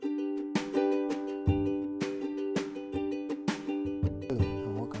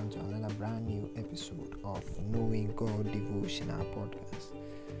Devotional Podcast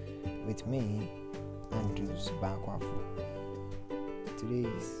with me, Andrews Bankwafu. Today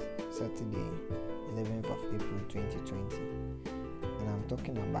is Saturday, 11th of April 2020, and I'm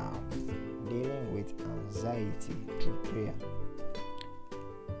talking about dealing with anxiety through prayer.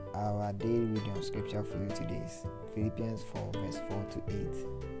 Our daily reading of scripture for you today is Philippians 4 verse 4 to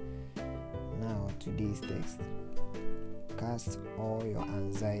 8. Now, today's text. Cast all your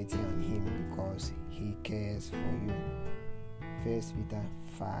anxiety on him because he cares for you. 1 Peter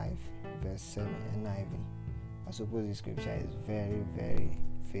 5 verse 7 NIV. I suppose this scripture is very, very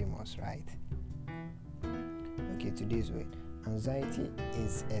famous, right? Okay, today's word. Anxiety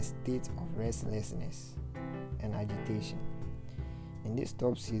is a state of restlessness and agitation. In this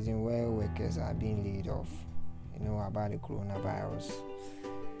top season where workers are being laid off, about the coronavirus,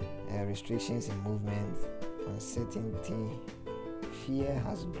 restrictions in movement, uncertainty, fear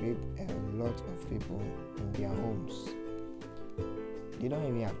has gripped a lot of people in their homes. They don't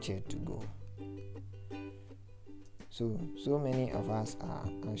even have church to go. So many of us are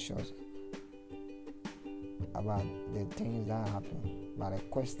anxious about the things that happen. But the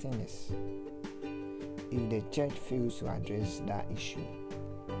question is, if the church fails to address that issue,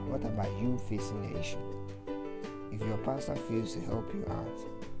 what about you facing the issue? If your pastor fails to help you out,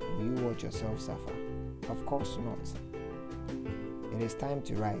 will you watch yourself suffer? Of course not. It is time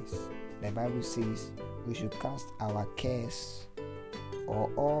to rise. The Bible says we should cast our cares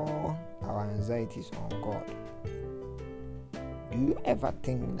or all our anxieties on God. Do you ever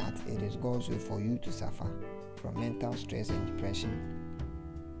think that it is God's will for you to suffer from mental stress and depression?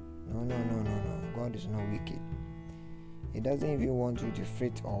 No. God is not wicked. He doesn't even want you to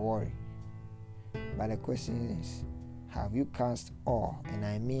fret or worry. But the question is, have you cast all, and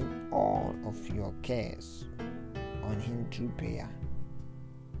I mean all of your cares on him through prayer?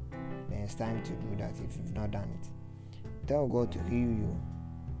 Then it's time to do that if you've not done it. Tell God to heal you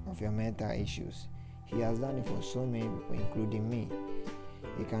of your mental issues. He has done it for so many people, including me.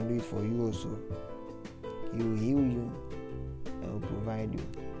 He can do it for you also. He will heal you and will provide you.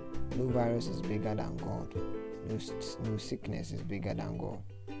 No virus is bigger than God. No sickness is bigger than God.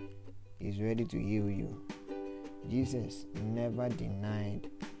 He's ready to heal you. Jesus never denied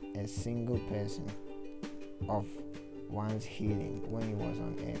a single person of one's healing when he was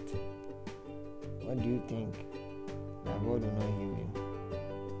on earth. What do you think? That God will not heal you?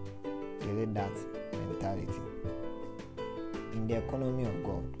 Delete that mentality. In the economy of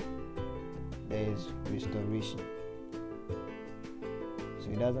God, there is restoration. So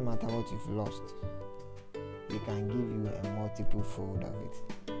it doesn't matter what you've lost. He can give you a multiple fold of it.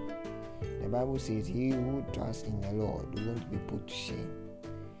 The Bible says, he who trusts in the Lord won't be put to shame.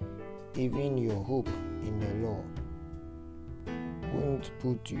 Even your hope in the Lord won't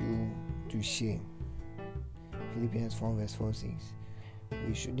put you to shame. Philippians 4 verse 4 says,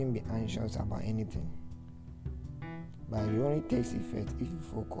 we shouldn't be anxious about anything. But it only takes effect if you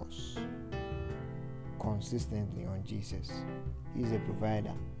focus consistently on Jesus. He is a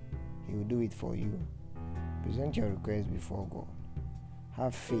provider. He will do it for you. Present your request before God.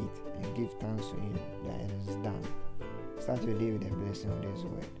 Have faith and give thanks to him that it is done. Start your day with a blessing of this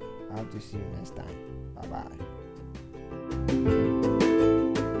word. I hope to see you next time. Bye-bye.